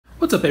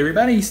What's up,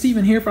 everybody?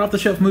 Steven here for Off the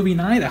Shelf Movie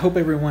Night. I hope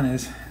everyone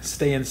is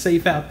staying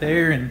safe out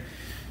there and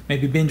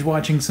maybe binge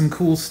watching some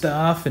cool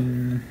stuff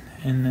and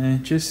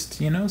just,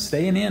 you know,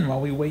 staying in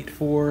while we wait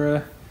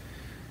for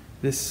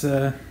this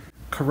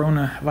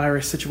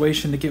coronavirus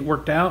situation to get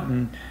worked out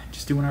and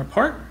just doing our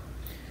part.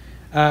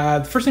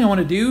 The first thing I want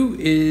to do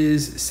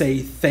is say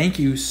thank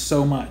you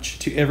so much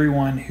to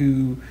everyone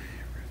who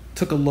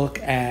took a look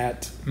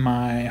at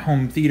my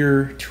home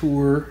theater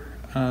tour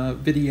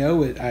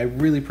video. I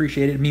really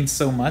appreciate it. It means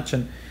so much,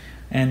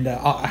 and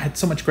I had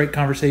so much great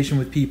conversation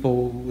with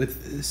people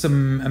with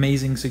some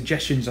amazing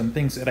suggestions on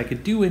things that I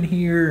could do in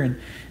here and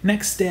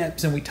next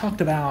steps. And we talked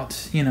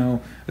about, you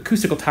know,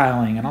 acoustical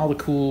tiling and all the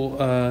cool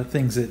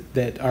things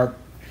that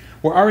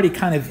were already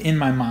kind of in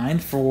my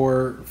mind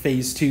for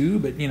phase 2.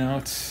 But you know,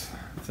 it's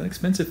an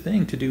expensive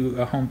thing to do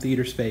a home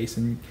theater space,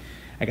 and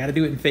I got to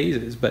do it in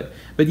phases. But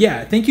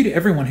yeah, thank you to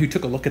everyone who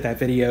took a look at that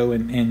video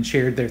and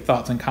shared their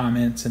thoughts and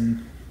comments.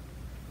 And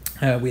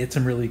we had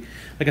some really,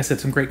 like I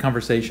said, some great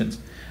conversations.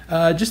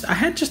 I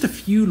had just a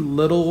few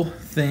little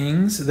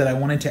things that I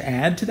wanted to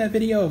add to that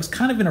video. I was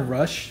kind of in a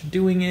rush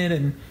doing it,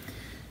 and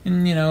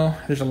you know,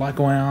 there's a lot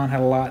going on.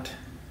 Had a lot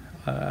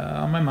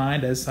on my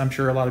mind, as I'm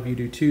sure a lot of you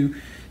do too.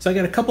 So I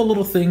got a couple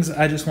little things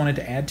I just wanted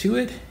to add to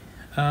it.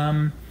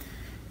 Let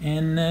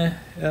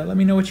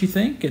me know what you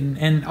think.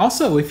 And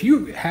also, if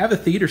you have a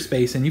theater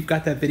space and you've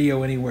got that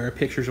video anywhere,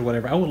 pictures or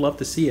whatever, I would love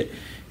to see it,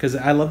 because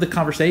I love the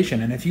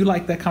conversation. And if you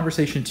like that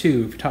conversation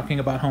too, if you're talking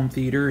about home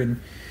theater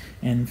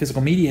and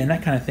physical media and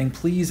that kind of thing,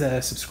 please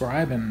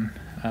subscribe and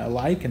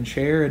like and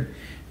share, and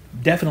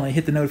definitely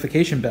hit the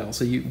notification bell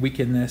so we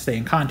can stay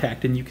in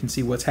contact and you can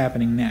see what's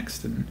happening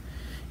next, and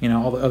you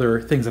know, all the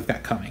other things I've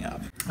got coming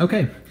up.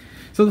 Okay.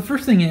 So the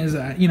first thing is,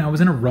 you know, I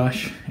was in a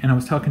rush, and I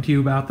was talking to you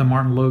about the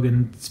Martin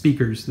Logan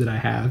speakers that I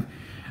have.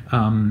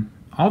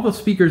 All the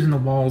speakers in the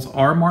walls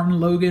are Martin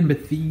Logan,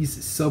 but these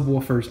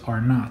subwoofers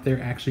are not.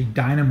 They're actually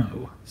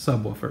Dynamo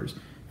subwoofers.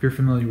 If you're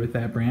familiar with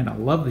that brand, I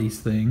love these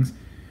things.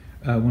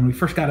 When we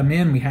first got them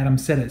in, we had them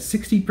set at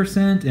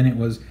 60%, and it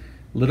was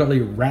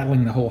literally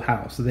rattling the whole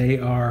house. They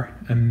are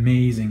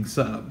amazing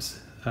subs.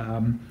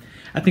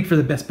 I think for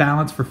the best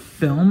balance for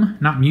film,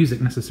 not music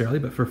necessarily,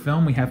 but for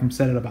film, we have them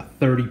set at about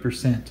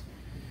 30%.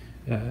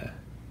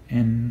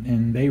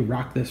 And they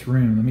rock this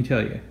room, let me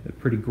tell you. They're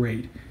pretty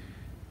great.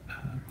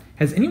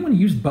 Has anyone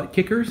used butt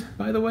kickers,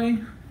 by the way?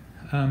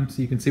 So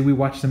you can see we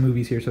watched some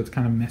movies here, so it's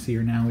kind of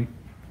messier now. We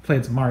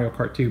played some Mario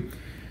Kart too.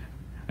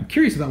 I'm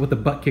curious about what the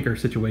butt kicker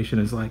situation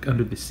is like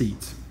under the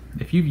seats.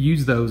 If you've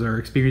used those or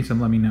experienced them,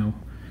 let me know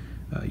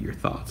your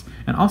thoughts.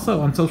 And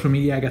also on social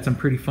media, I got some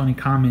pretty funny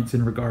comments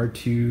in regard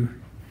to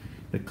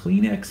the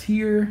Kleenex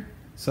here.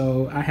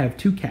 So I have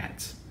 2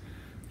 cats,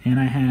 and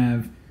I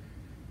have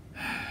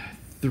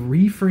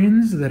 3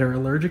 friends that are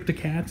allergic to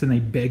cats, and they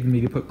begged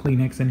me to put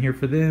Kleenex in here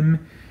for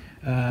them.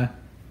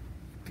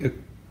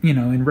 You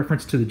know, in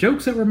reference to the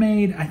jokes that were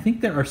made, I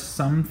think there are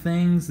some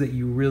things that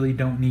you really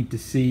don't need to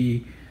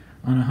see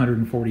on a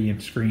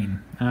 140-inch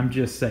screen. I'm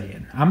just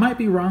saying. I might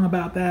be wrong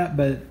about that,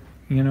 but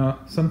you know,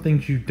 some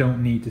things you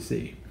don't need to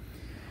see.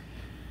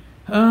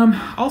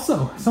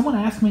 Also, someone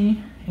asked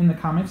me in the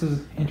comments, this is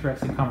an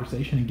interesting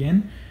conversation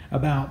again,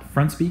 about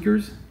front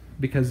speakers,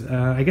 because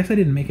I guess I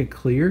didn't make it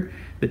clear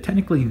that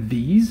technically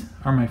these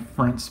are my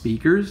front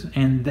speakers,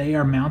 and they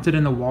are mounted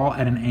in the wall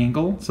at an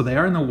angle, so they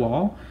are in the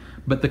wall,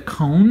 but the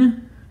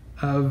cone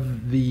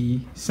of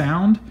the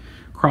sound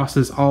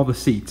crosses all the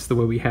seats the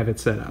way we have it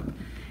set up.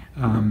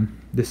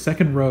 The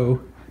second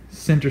row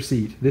center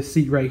seat, this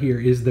seat right here,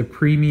 is the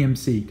premium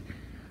seat.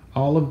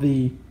 All of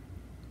the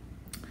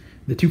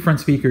 2 front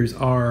speakers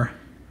are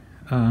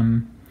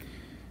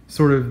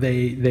sort of,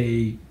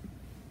 they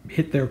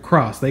hit their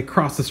cross. They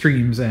cross the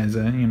streams, as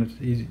you know,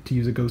 to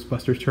use a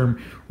Ghostbusters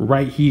term,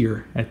 right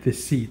here at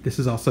this seat. This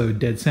is also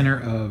dead center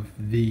of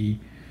the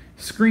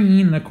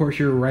screen, and of course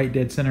you're right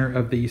dead center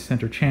of the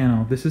center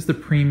channel. This is the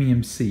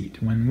premium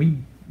seat. When we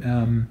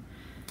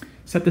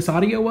set this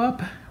audio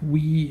up,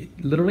 we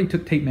literally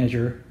took tape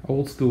measure,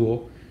 old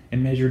school,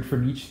 and measured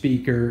from each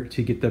speaker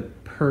to get the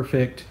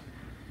perfect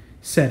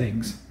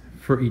settings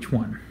for each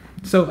one.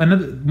 So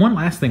one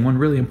last thing, one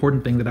really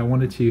important thing that I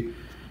wanted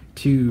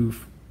to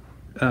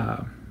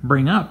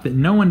bring up that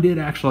no one did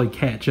actually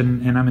catch,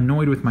 and I'm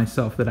annoyed with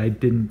myself that I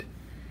didn't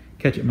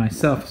catch it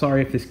myself.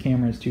 Sorry if this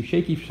camera is too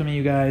shaky for some of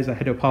you guys. I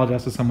had to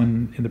apologize to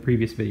someone in the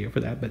previous video for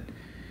that, but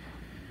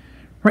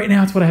right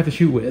now it's what I have to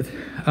shoot with.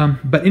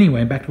 But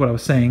anyway, back to what I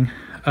was saying.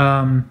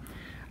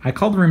 I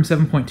called the room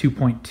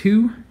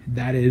 7.2.2.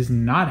 That is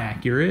not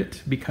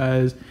accurate,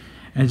 because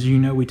as you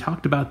know, we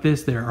talked about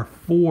this, there are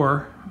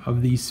 4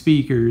 of these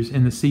speakers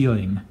in the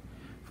ceiling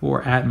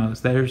for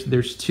Atmos.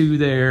 There's 2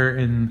 there,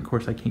 and of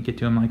course I can't get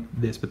to them like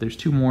this, but there's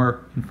 2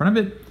 more in front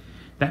of it.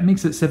 That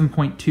makes it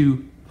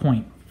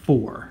 7.2.4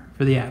 for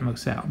the Atmos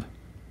sound.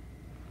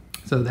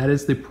 So that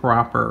is the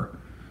proper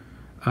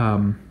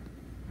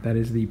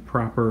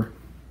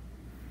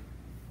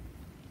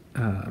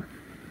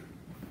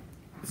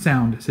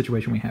sound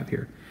situation we have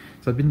here.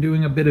 So I've been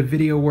doing a bit of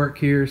video work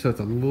here, so it's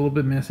a little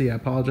bit messy. I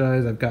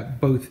apologize. I've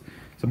got both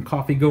some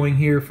coffee going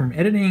here from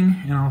editing,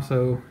 and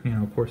also, you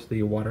know, of course,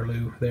 the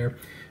Waterloo there.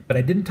 But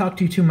I didn't talk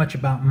to you too much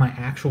about my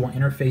actual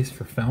interface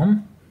for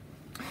film.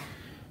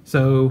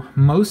 So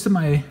most of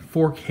my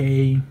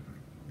 4K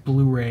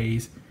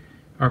Blu-rays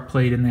are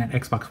played in that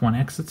Xbox One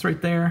X that's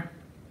right there.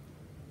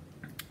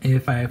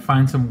 If I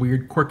find some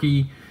weird,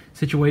 quirky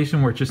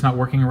situation where it's just not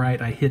working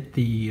right, I hit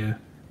the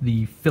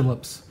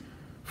Philips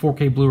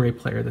 4K Blu-ray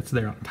player that's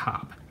there on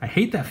top. I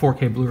hate that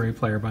 4K Blu-ray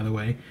player, by the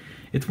way.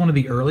 It's one of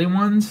the early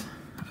ones,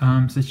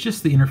 so it's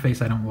just the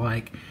interface I don't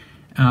like.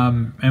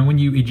 And when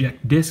you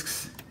eject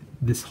discs,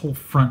 this whole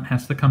front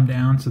has to come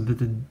down so that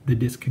the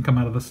disc can come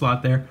out of the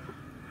slot there.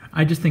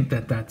 I just think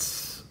that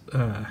that's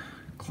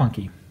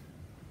clunky.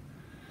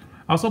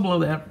 Also below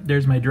that,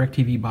 there's my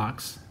DirecTV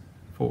box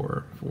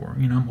for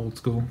you know, I'm old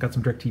school, got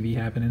some DirecTV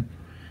happening.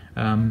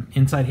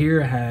 Inside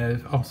here I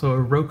have also a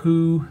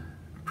Roku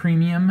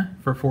Premium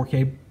for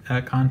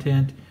 4K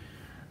content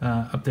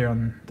up there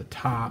on the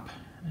top,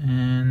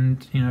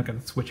 and you know, I got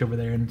the switch over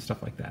there and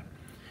stuff like that.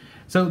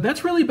 So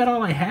that's really about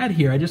all I had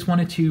here. I just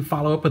wanted to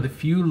follow up with a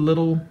few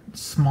little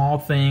small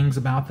things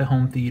about the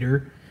home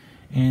theater,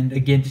 and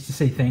again, just to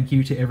say thank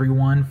you to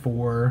everyone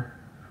for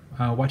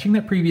watching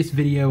that previous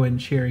video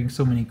and sharing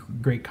so many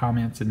great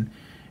comments and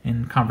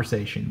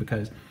conversation,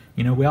 because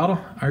you know, we all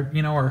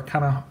are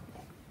kind of,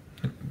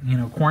 you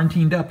know,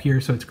 quarantined up here,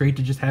 so it's great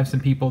to just have some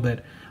people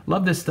that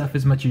love this stuff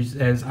as much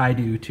as I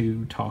do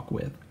to talk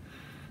with.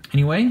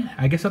 Anyway,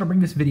 I guess that'll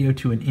bring this video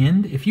to an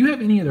end. If you have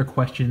any other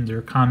questions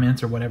or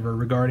comments or whatever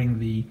regarding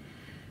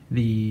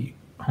the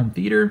home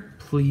theater,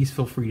 please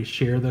feel free to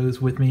share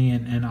those with me,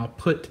 and I'll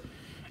put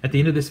at the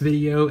end of this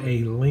video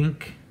a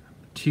link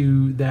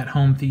to that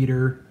home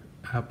theater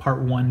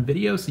part 1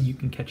 video, so you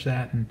can catch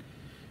that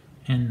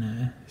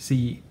and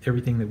see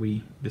everything that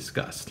we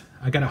discussed.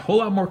 I got a whole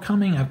lot more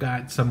coming. I've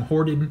got some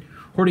hoarding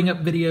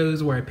up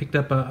videos where I picked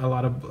up a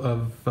lot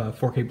of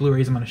 4K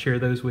Blu-rays. I'm going to share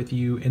those with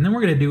you. And then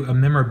we're going to do a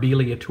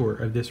memorabilia tour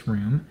of this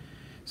room,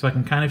 so I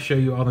can kind of show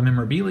you all the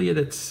memorabilia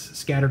that's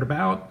scattered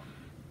about.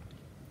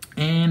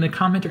 And a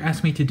commenter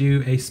asked me to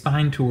do a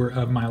spine tour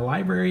of my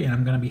library, and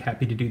I'm going to be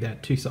happy to do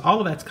that too. So all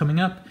of that's coming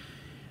up.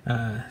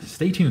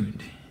 Stay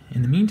tuned.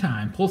 In the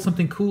meantime, pull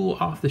something cool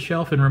off the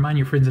shelf and remind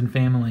your friends and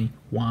family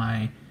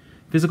why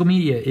physical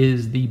media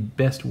is the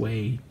best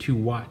way to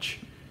watch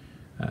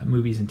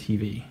movies and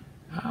TV.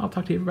 I'll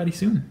talk to everybody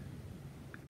soon.